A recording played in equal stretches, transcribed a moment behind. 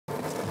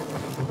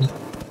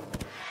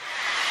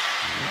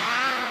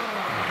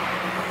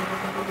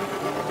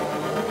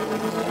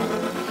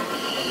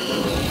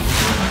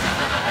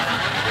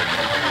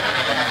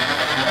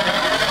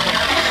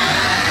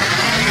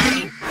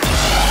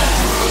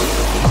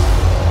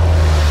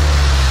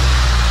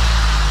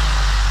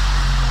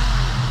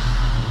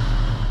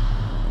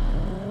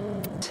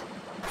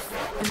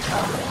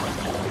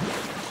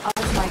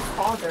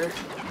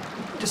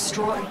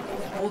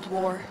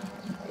war.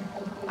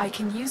 I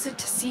can use it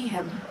to see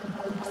him.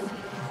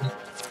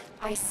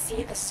 I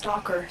see the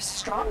stalker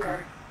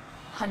stronger.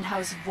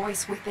 Hunhow's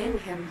voice within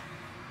him.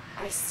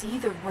 I see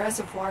the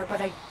reservoir,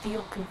 but I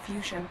feel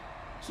confusion.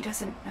 He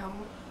doesn't know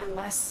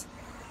unless...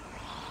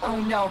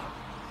 Oh no.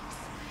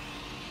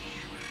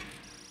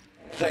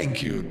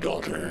 Thank you,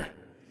 daughter.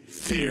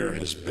 Fear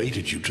has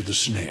baited you to the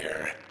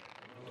snare.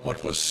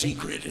 What was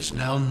secret is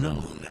now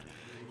known.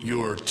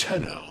 Your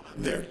Tenno,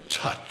 their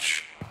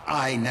touch.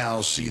 I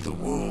now see the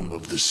womb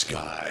of the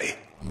sky.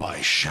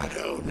 My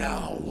shadow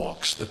now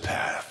walks the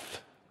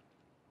path.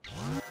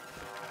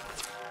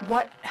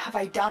 What have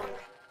I done?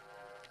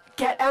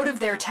 Get out of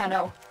there,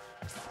 Tenno.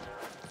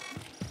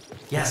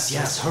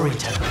 Yes, hurry,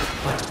 Tenno,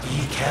 but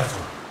be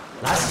careful.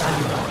 Last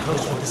time you got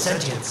close with the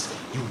sentients,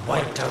 you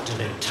wiped out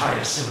an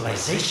entire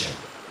civilization.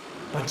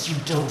 But you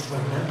don't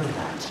remember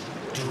that,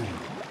 do you?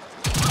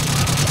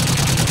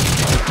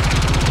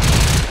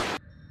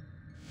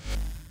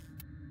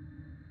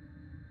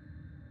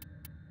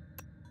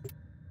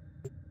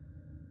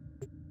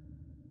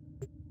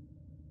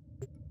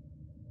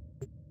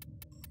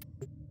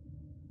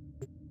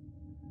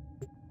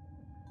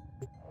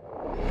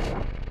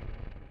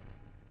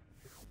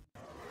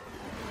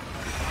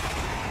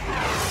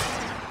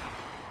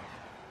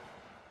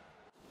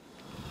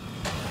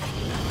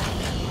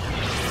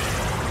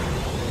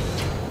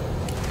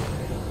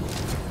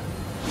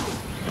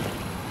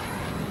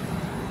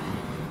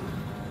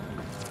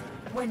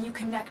 When you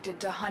connected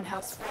to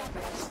Hunhow's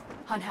fragment,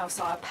 Hunhow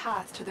saw a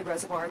path to the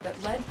reservoir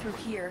that led through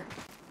here.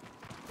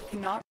 He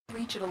cannot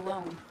reach it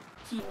alone.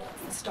 He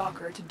needs the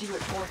stalker to do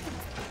it for him.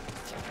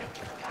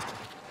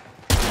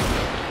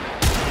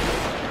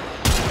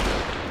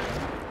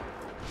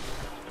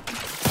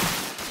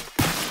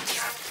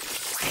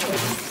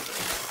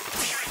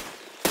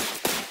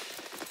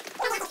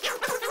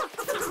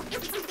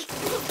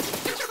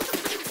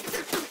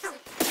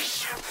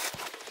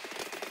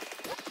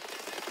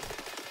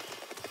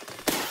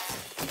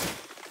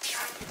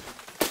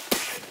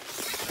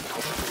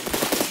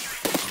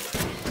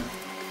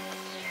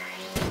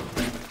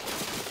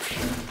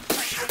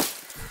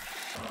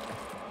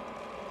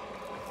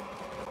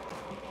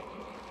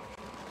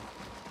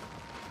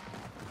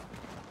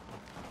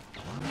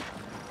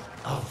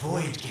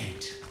 Void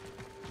gate.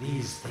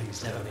 These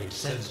things never made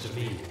sense to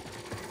me.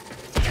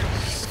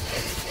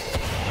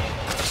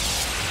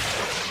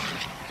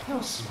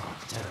 You're smart,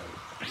 Tenno.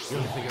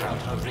 You'll figure out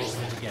how to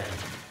open it again,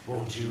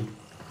 won't you?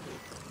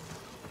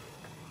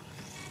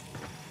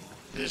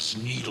 This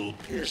needle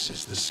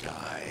pierces the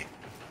sky.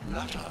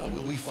 Not how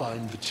will we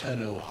find the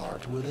Tenno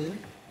heart within?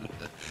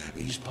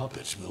 These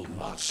puppets will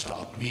not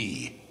stop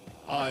me.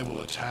 I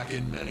will attack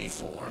in many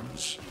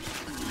forms.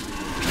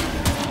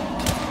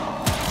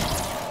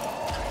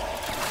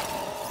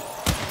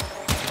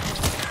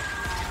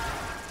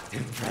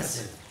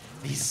 Impressive.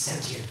 These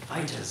sentient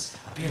fighters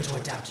appear to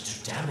adapt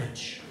to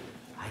damage.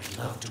 I'd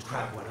love to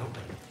crack one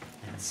open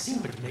and see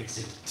what makes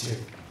it tick.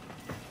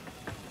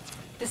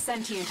 The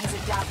sentient has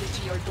adapted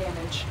to your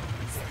damage.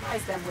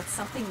 Surprise them with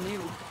something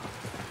new.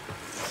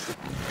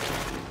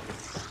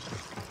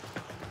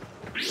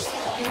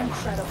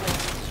 Incredible.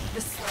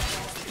 The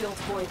sledge built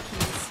void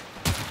keys.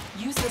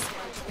 Use this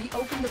one to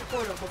reopen the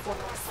portal before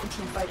the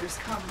sentient fighters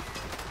come.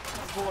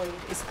 The void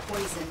is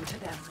poison to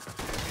them.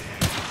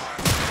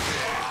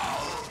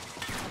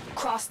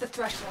 Cross the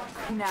threshold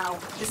now.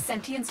 The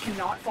sentients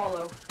cannot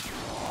follow.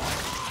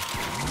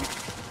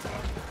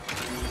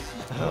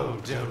 Oh,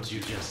 don't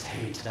you just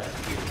hate that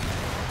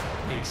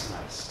feeling? Makes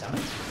my stomach.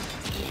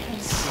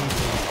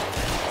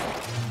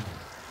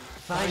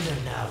 Find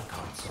a nav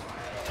console.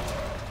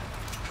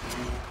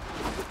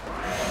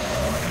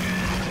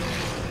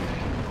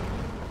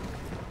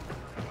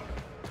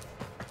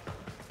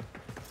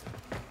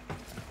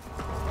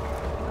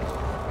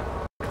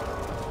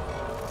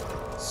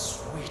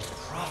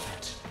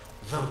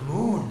 The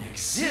moon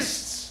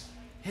exists!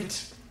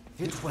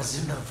 It was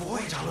in the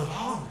void all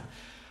along.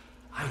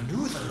 I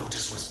knew the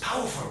Lotus was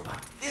powerful,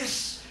 but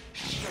this,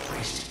 she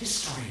erased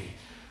history.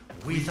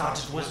 We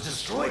thought it was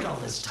destroyed all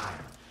this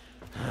time.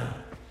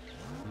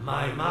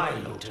 My,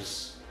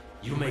 Lotus.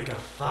 You make a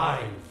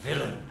fine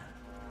villain.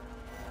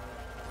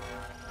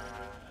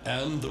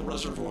 And the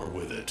reservoir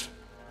with it.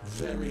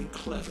 Very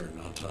clever,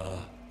 Nata.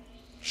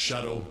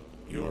 Shadow,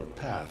 your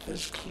path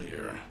is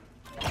clear.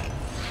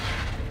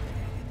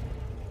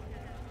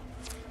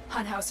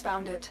 Hunhouse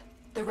found it.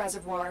 The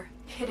reservoir,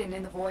 hidden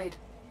in the void.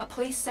 A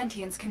place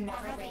sentients can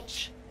never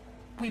reach.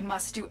 We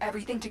must do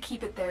everything to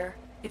keep it there.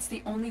 It's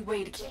the only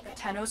way to keep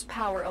Tenno's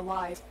power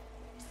alive.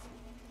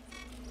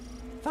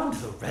 Found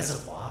the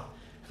reservoir?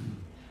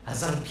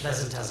 As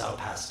unpleasant as our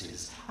past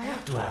is, I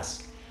have to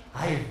ask.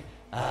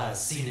 I've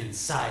seen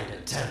inside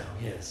a Tenno,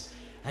 yes.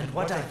 And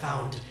what I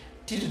found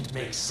didn't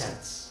make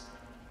sense.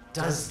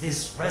 Does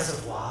this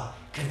reservoir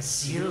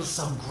conceal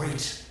some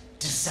great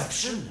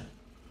deception?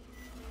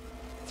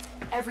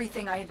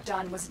 Everything I had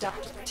done was done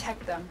to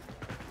protect them.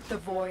 The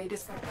void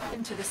is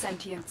forbidden to the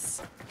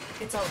sentients.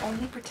 It's our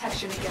only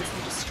protection against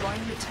them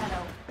destroying the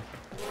Tenno.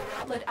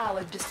 not let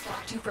Alad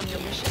distract you from your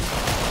mission.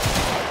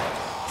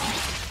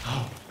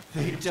 Oh,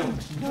 they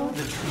don't know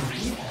the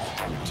truth,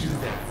 do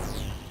they?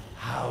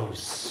 How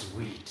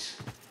sweet.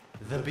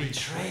 The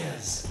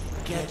betrayers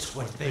get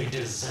what they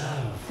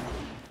deserve.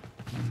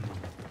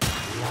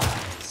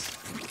 Lies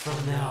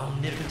from their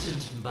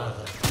omnipotent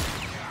mother.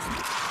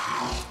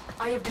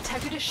 I have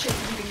detected a ship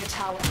leaving the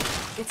tower.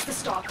 It's the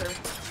Stalker.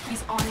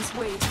 He's on his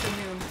way to the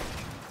moon.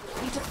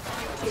 We need to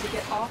find a way to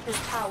get off this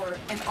tower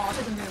and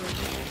onto the moon.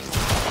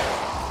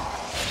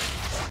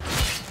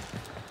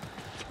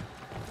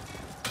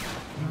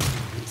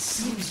 It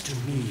seems to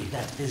me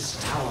that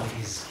this tower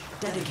is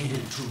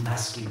dedicated to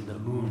masking the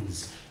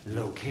moon's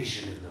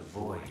location in the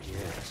void,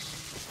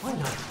 yes. Why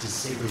not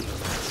disable the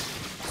mask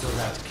so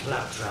that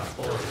claptrap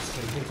orders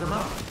can pick them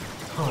up?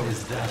 Or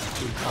is that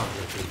too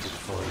complicated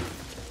for you?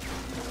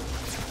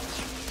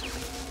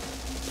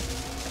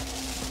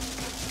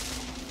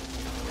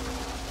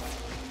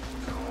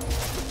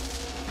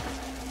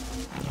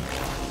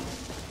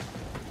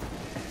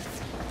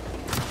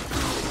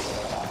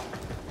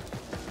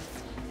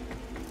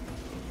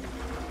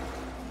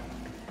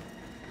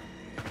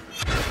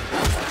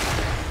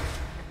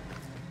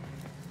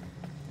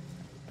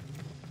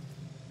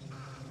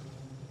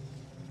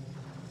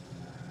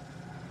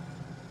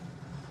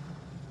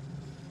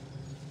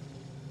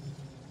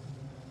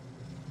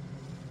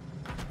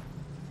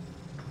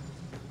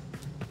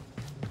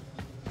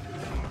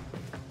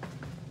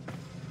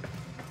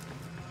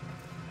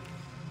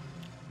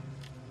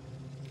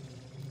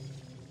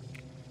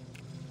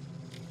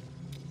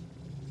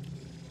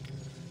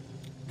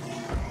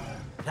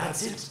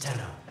 That's it,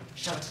 Tenno.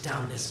 Shut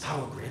down this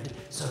power grid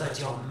so that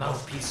your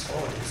mouthpiece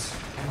orders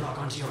can lock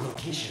onto your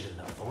location in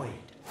the void.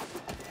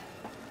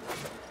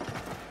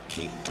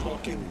 Keep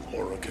talking,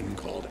 Orokin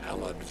called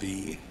Alad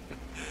V.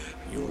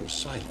 Your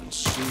silence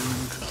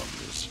soon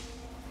comes.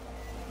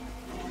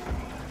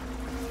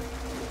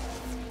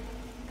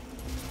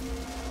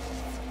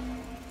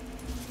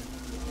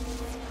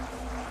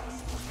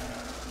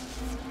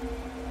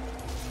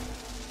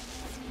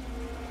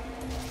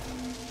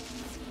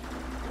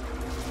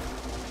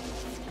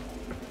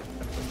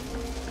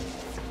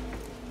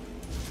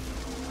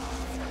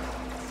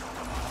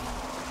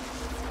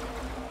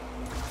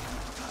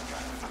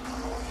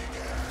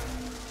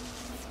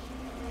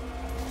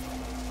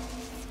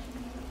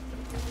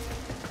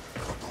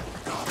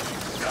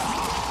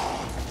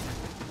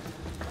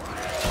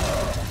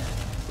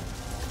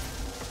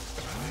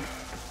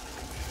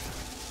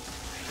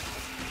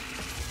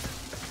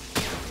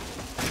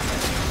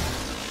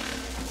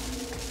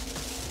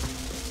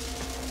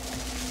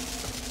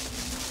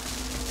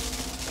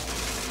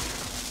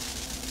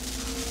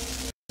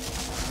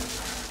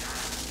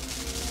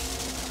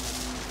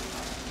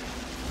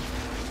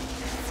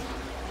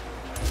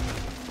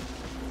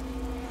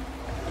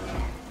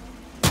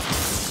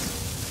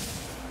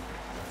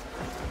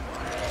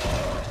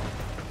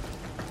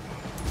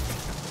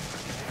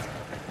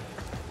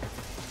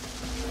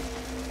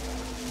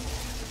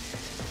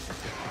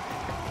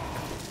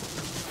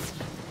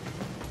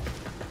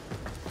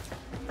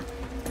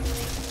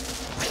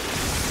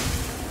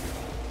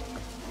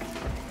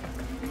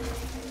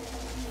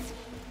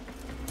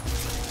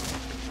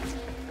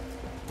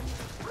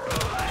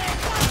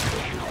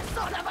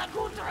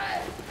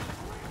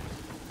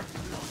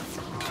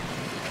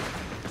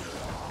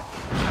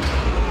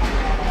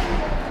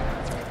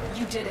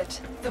 You did it.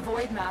 The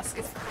void mask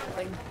is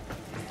crumbling.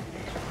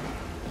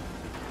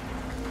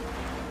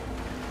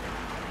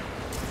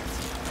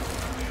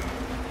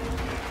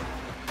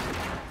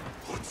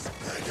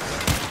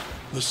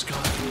 The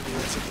sky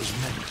reveals it was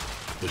meant.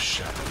 The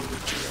shadow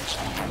returns.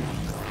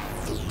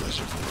 The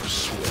reservoir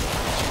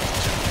swells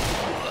into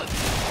blood.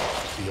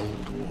 The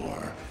old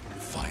war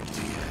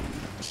finally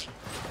ends.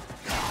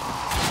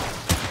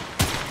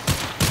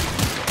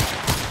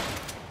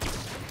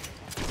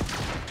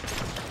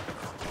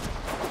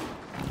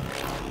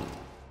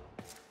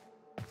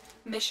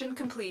 Mission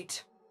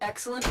complete.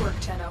 Excellent work,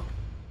 Tenno.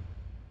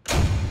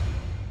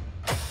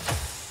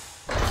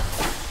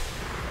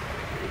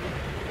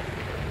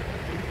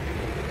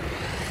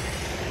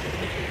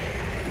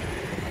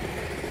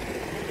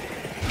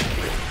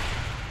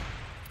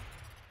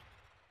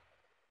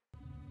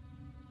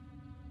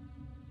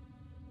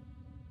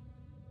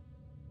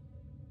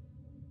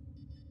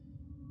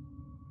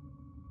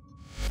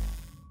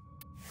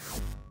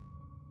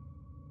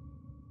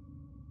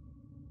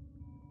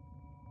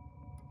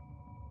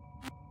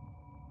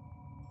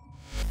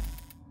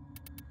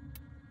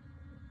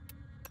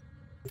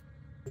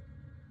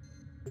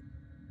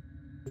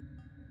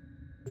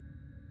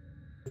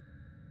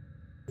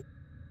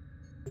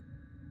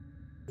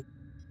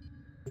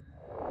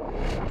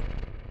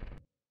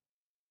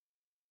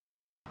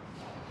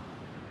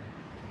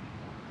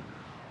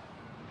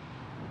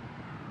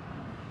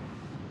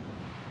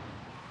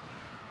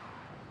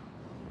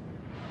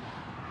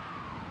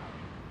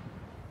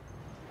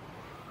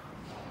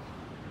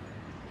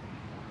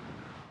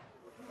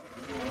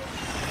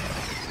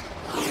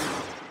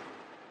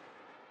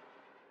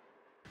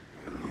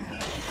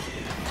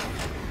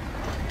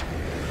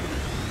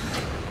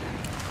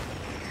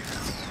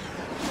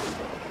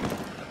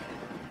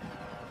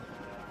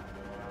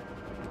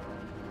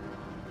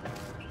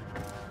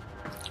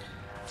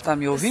 Tá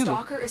me The ouvindo?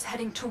 stalker is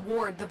heading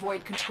toward the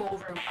void control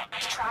room.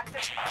 Track the...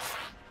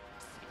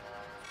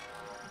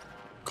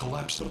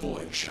 Collapse the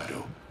void,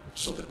 Shadow,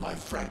 so that my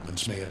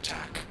fragments may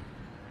attack.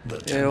 The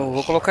Eu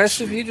vou colocar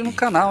esse vídeo no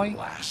canal, hein?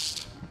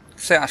 Blast. O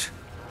que você acha?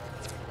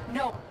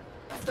 No.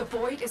 If the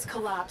void is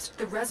collapsed,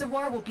 the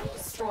reservoir will be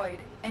destroyed,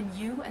 and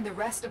you and the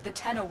rest of the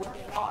Tenno will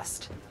be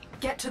lost.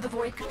 Get to the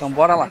void control Então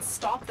bora lá. and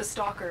stop the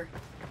stalker.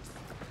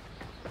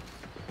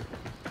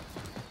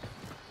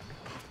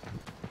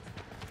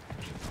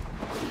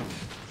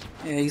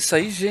 É isso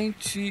aí,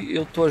 gente.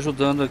 Eu tô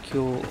ajudando aqui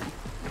o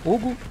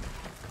Hugo,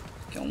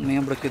 que é um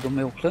membro aqui do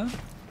meu clã,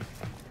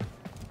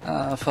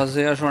 a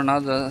fazer a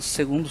jornada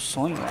Segundo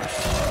Sonho,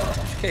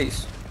 acho que é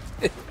isso.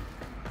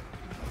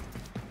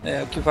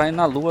 É o que vai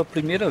na lua a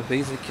primeira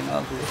vez aqui na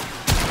lua.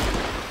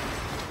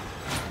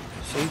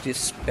 Cheio de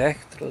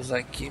espectros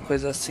aqui,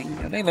 coisa assim.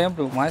 Eu nem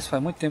lembro mais,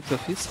 faz muito tempo que eu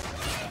fiz.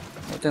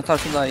 Vou tentar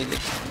ajudar ele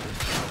aqui.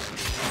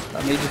 Tá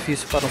meio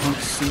difícil para o rank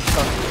 5,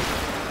 tá?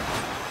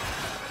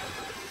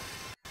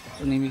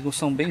 Os inimigos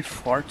são bem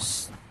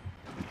fortes.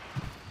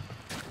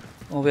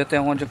 Vamos ver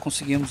até onde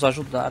conseguimos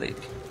ajudar ele.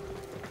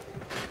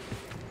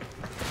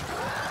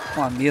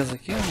 Com a mesa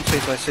aqui, eu não sei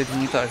se vai ser de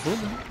muita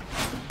ajuda, né?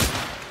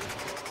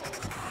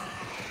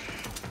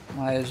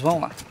 Mas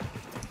vamos lá.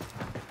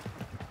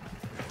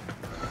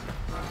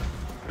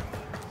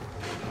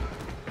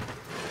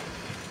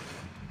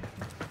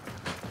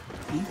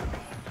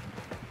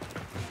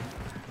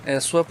 É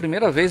a sua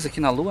primeira vez aqui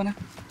na lua, né?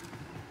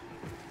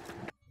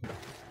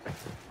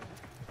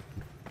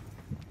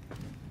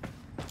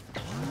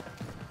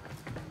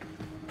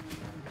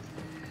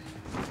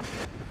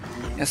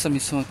 Essa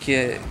missão aqui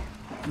é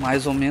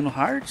mais ou menos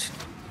hard.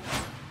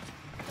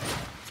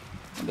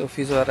 Quando eu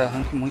fiz eu era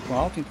rank muito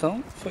alto,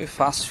 então foi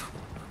fácil.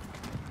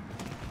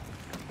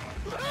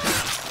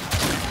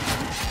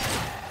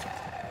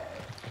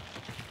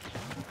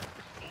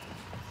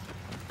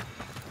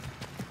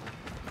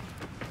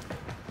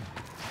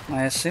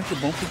 Mas é sempre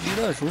bom pedir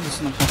ajuda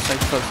se não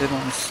consegue fazer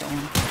uma missão,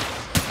 né?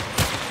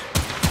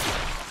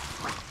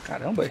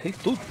 Caramba, errei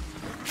tudo.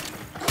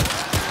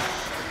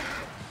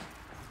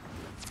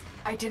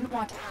 I didn't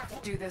want to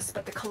have to do this,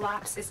 but the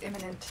collapse is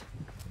imminent.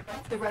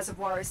 If the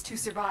reservoir is to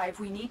survive,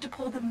 we need to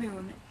pull the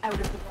moon out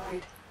of the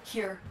void.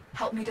 Here,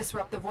 help me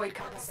disrupt the void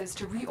compasses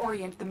to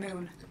reorient the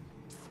moon.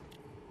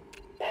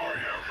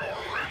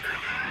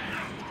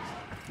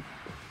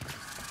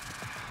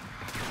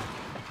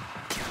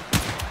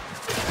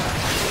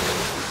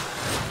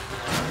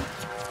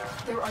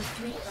 There are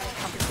 3 void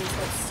compasses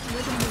that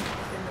steer the moon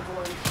within the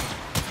void.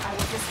 I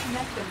will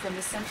disconnect them from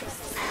the central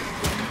system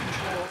of wind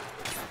control.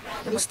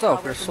 O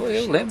Stalker sou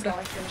eu, lembra?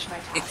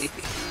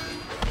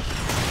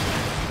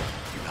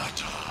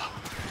 Nata,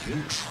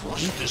 you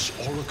trust this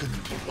Orokin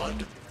blood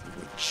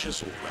with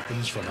chisel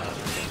weapons from out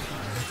of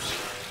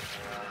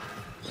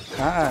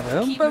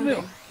Caramba,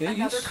 meu, que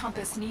Another isso?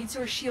 compass needs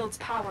your shield's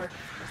power.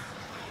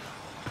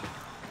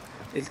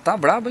 Ele tá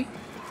brabo, hein?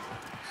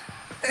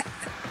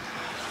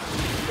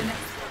 The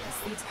next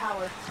compass needs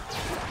power.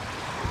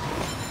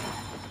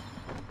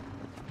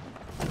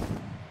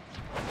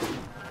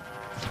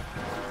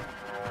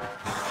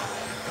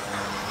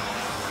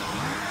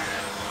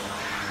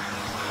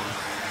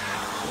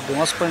 Deu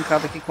umas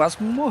pancadas aqui,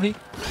 quase me morri.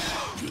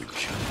 You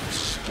cannot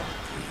stop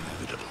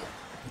the inevitable.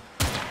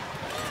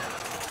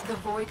 The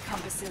void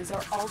compasses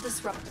are all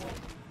disrupted,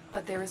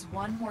 but there is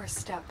one more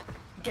step.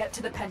 Get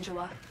to the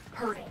pendula.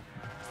 Hurry.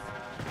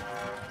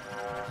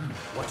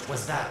 What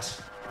was that?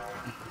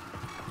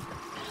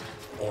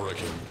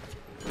 Orokin,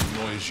 the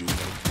noise you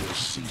make will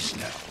cease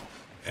now,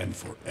 and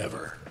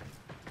forever.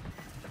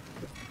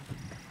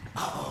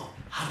 Uh-oh,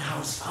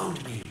 Hunhouse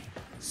found me.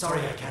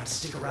 Sorry I can't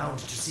stick around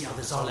to see how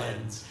this all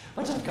ends,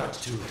 but I've got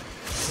to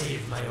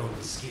save my own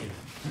skin.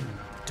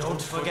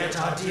 Don't forget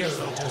our deal,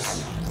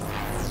 Lotus.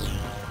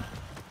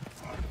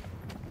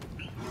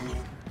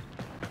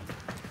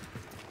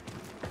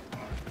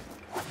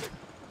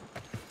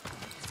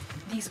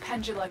 These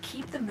pendula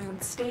keep the moon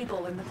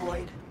stable in the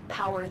void.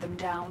 Power them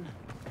down.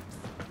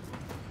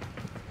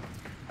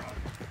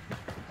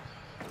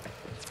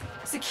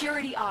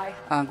 Security eye.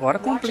 Agora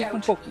Watch complica um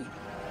out. pouquinho.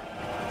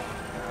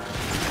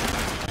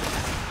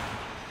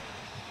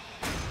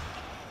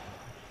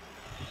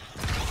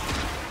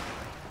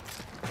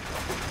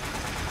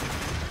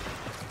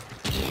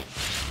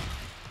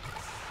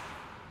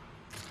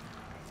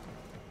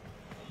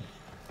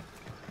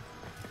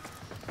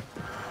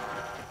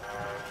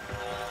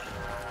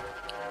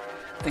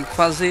 Tem que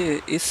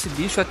fazer esse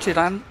bicho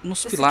atirar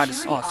nos The pilares.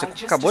 security Ó, você eye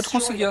just acabou de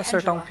destroyed conseguir a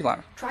acertar um pendula.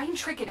 pilar. Try and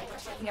trick it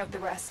into taking out the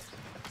rest.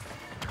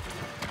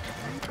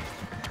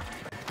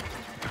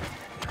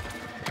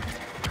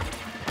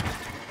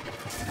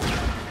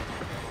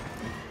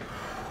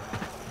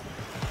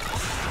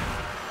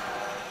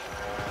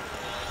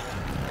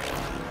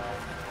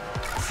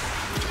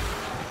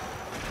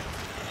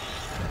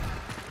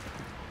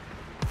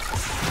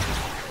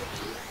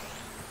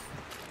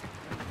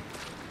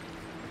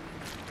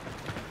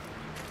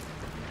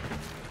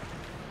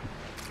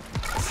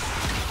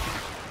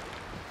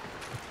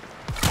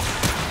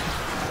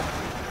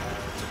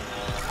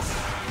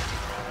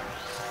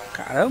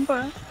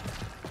 Caramba!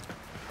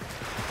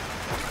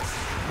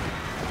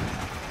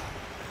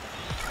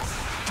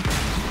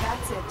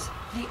 That's it.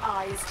 The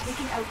eye is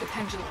taking out the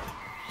pendulum.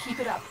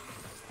 Keep it up.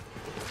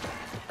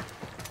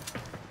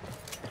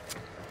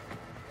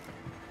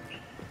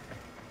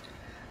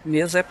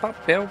 Mesa é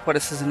papel para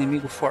esses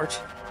inimigos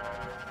fortes.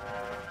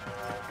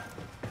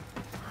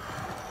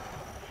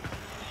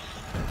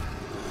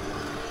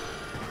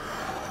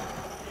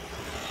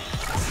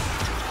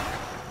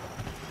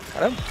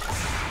 Caramba!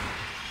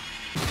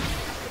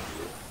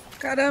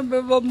 Caramba,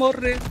 eu vou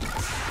morrer!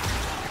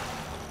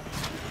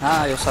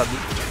 Ah, eu sabia.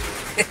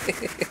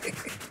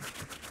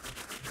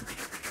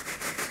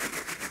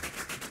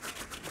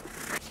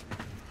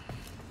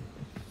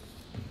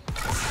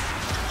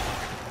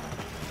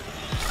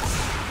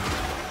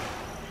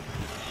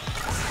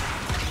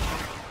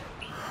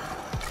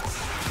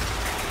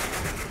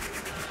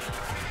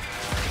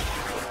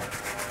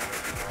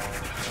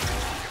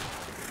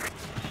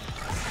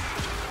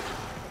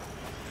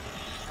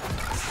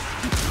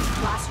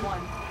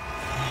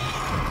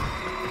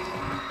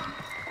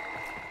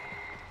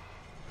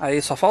 Aí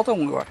só falta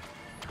um agora.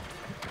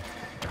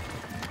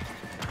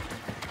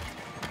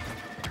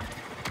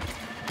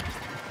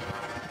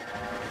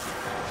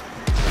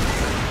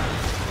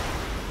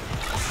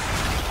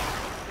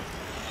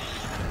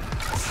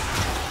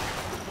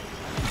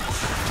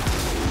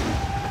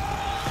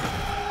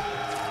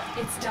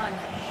 It's done.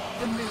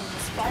 The moon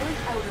is falling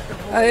out of the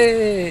hole.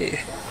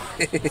 Aê!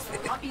 This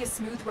will not be a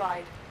smooth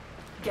ride.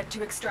 Get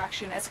to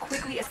extraction as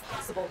quickly as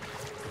possible.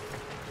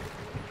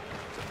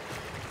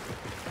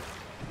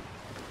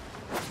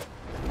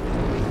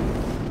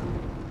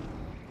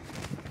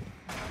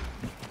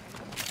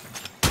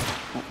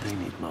 What they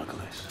need,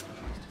 Margulis,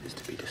 is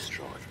to be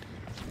destroyed.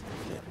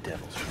 They're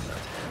devils from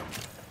that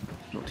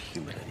hell, not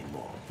human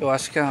anymore. Eu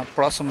acho que a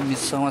próxima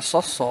missão é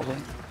só solo,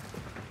 hein?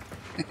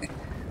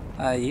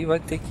 Aí vai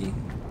ter que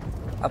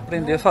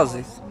aprender a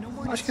fazer.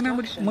 Acho que não é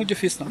muito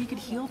difícil, não. We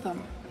could heal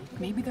them.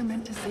 Maybe they're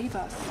meant to save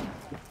us.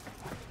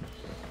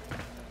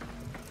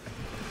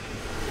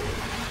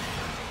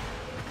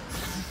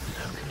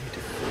 How can you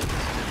defeat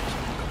these devils,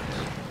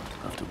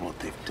 Margulis, after what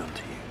they've done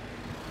to you?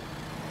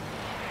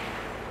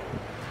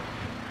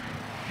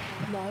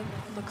 Love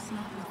looks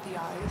not with the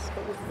eyes,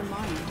 but with the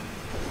mind.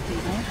 They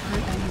won't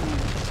hurt anyone.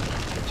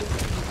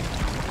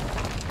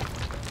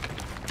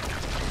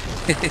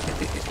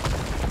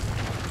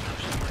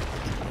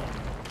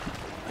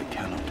 I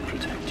cannot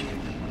protect you.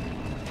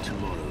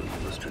 Tomorrow you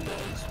must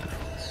renounce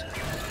before the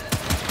session.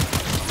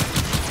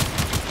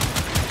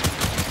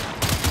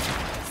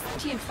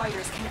 Sentient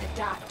fighters can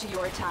adapt to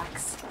your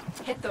attacks.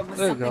 Hit them with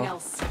There you something go.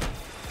 else.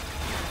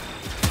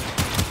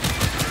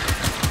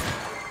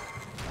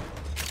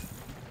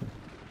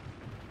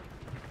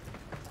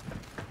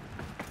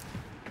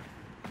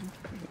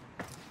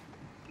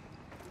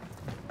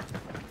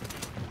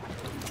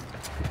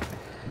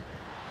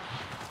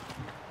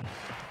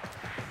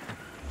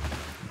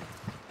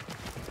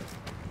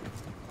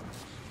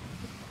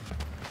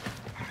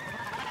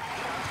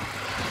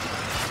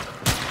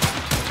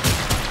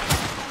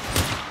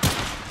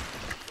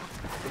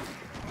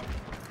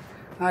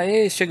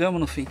 Aê, chegamos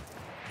no fim.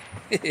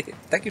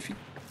 Até que fim.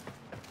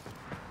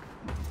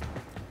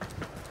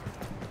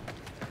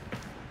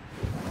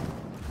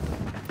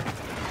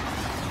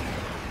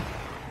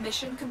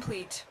 Mission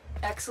complete.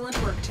 Excellent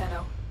work,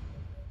 Tenno.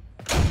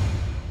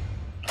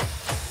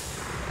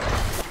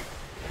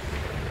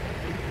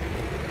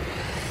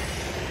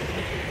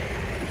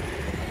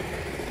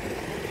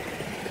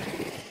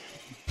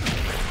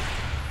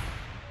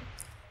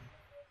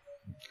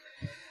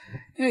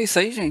 E é isso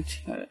aí,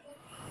 gente.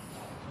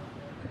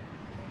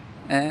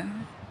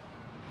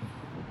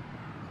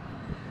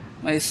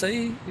 Mas é isso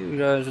aí, eu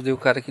já ajudei o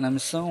cara aqui na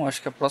missão,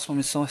 acho que a próxima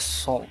missão é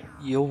solo.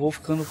 E eu vou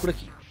ficando por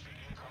aqui.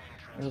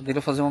 Eu ajudei ele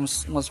a fazer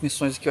umas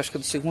missões aqui, eu acho que é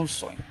do Segundo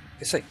Sonho.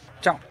 É isso aí,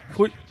 tchau,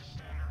 fui.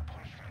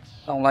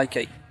 Dá um like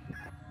aí.